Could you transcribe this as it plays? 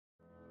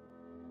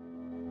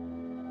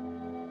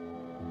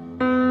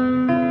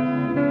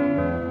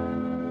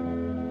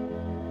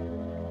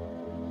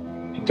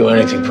Do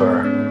anything for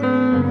her.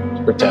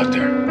 To protect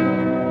her.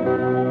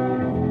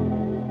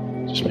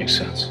 Just makes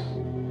sense.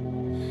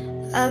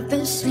 I've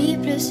been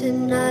sleepless at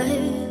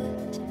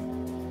night,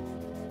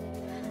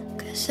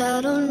 'cause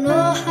I don't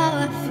know how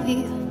I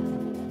feel.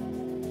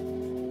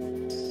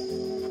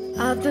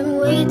 I've been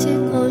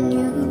waiting on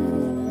you,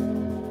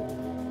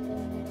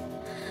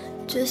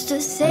 just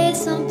to say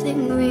something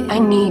real. I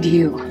need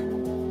you.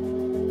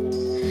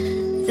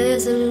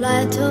 There's a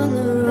light on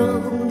the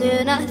road,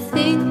 and I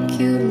think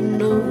you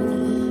know.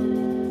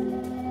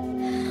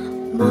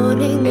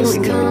 Morning is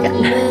come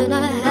and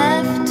I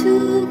have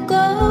to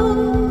go.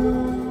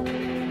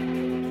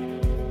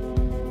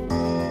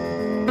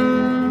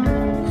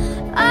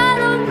 I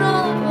don't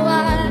know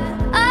why,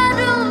 I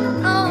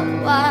don't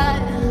know why.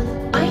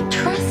 I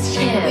trust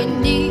him. We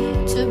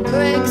need to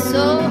break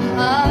so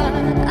hard.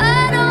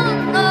 I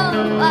don't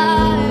know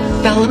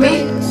why.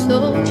 Bellamy? Break so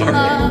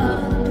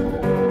hard.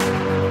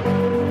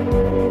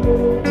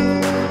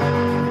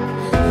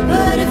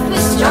 But if we're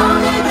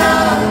strong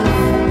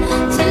enough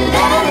to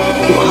let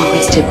it You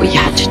always did what you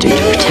had to do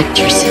to protect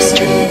your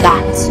sister.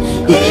 That's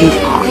who you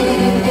are.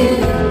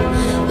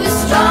 we're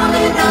strong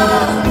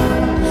enough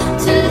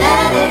to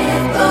let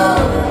it go.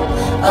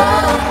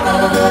 Oh,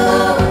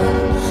 oh,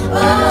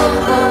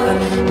 oh, oh.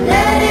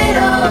 Let it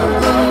all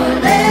go,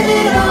 let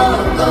it all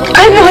go.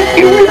 I want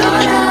you.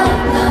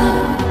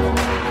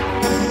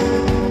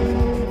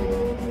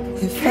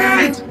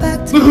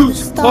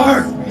 Lose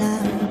heart.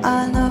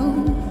 I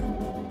know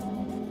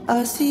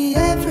I see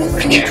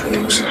everything. I can't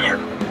lose her.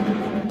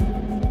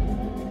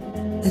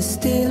 There's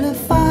still a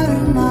fire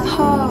in my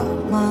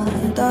heart, my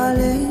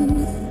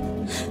darling.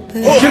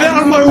 But Get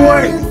out of my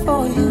way!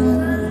 for you.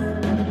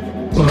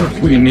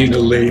 Look, we need to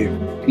leave.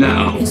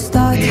 Now. You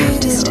started have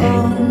to stay.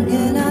 wrong,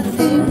 and I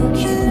think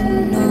you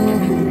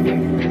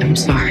know. I'm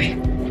sorry.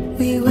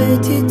 We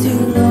waited too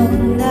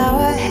long, now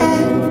I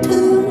have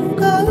to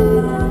go.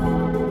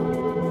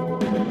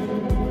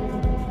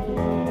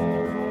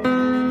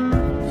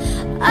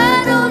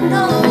 I don't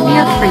know I'm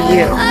here for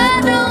you.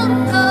 I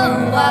don't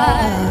know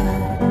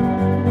why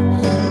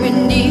we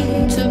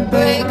need to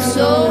break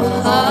so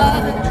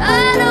hard.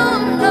 I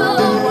don't know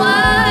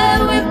why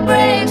we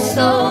break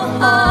so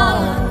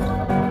hard.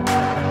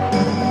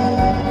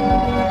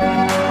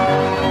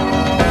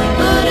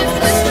 But if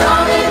we're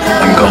strong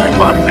enough, I'm going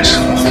by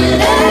myself.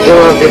 You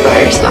won't be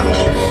by yourself.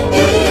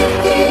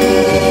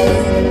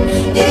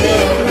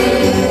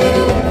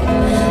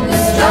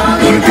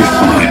 I'm gonna be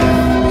fine.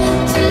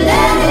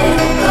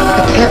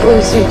 I can't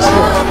lose you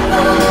too.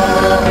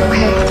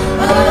 Okay?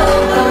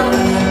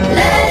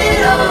 let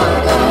it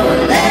all go,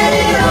 let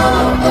it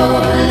all go,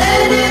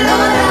 let it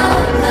all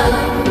out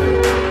now.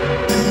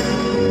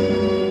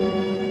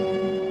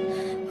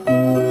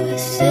 Who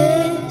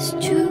says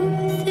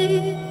truth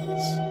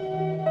is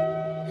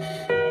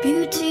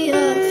beauty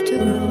after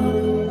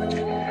all?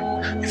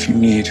 If you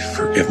need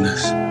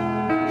forgiveness,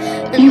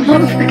 You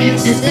want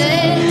forgiveness?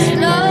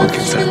 I'll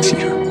give that to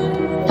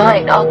you.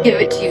 Fine, I'll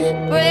give it to you.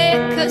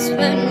 Break us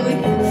when we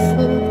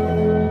fall.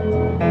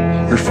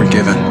 You're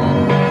forgiven.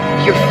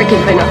 You're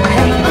forgiven,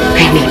 okay?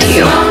 I need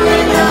you.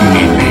 You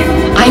need me.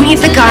 I need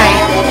the guy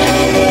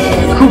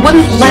who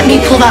wouldn't let me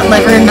pull that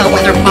lever in that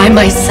weather by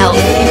myself.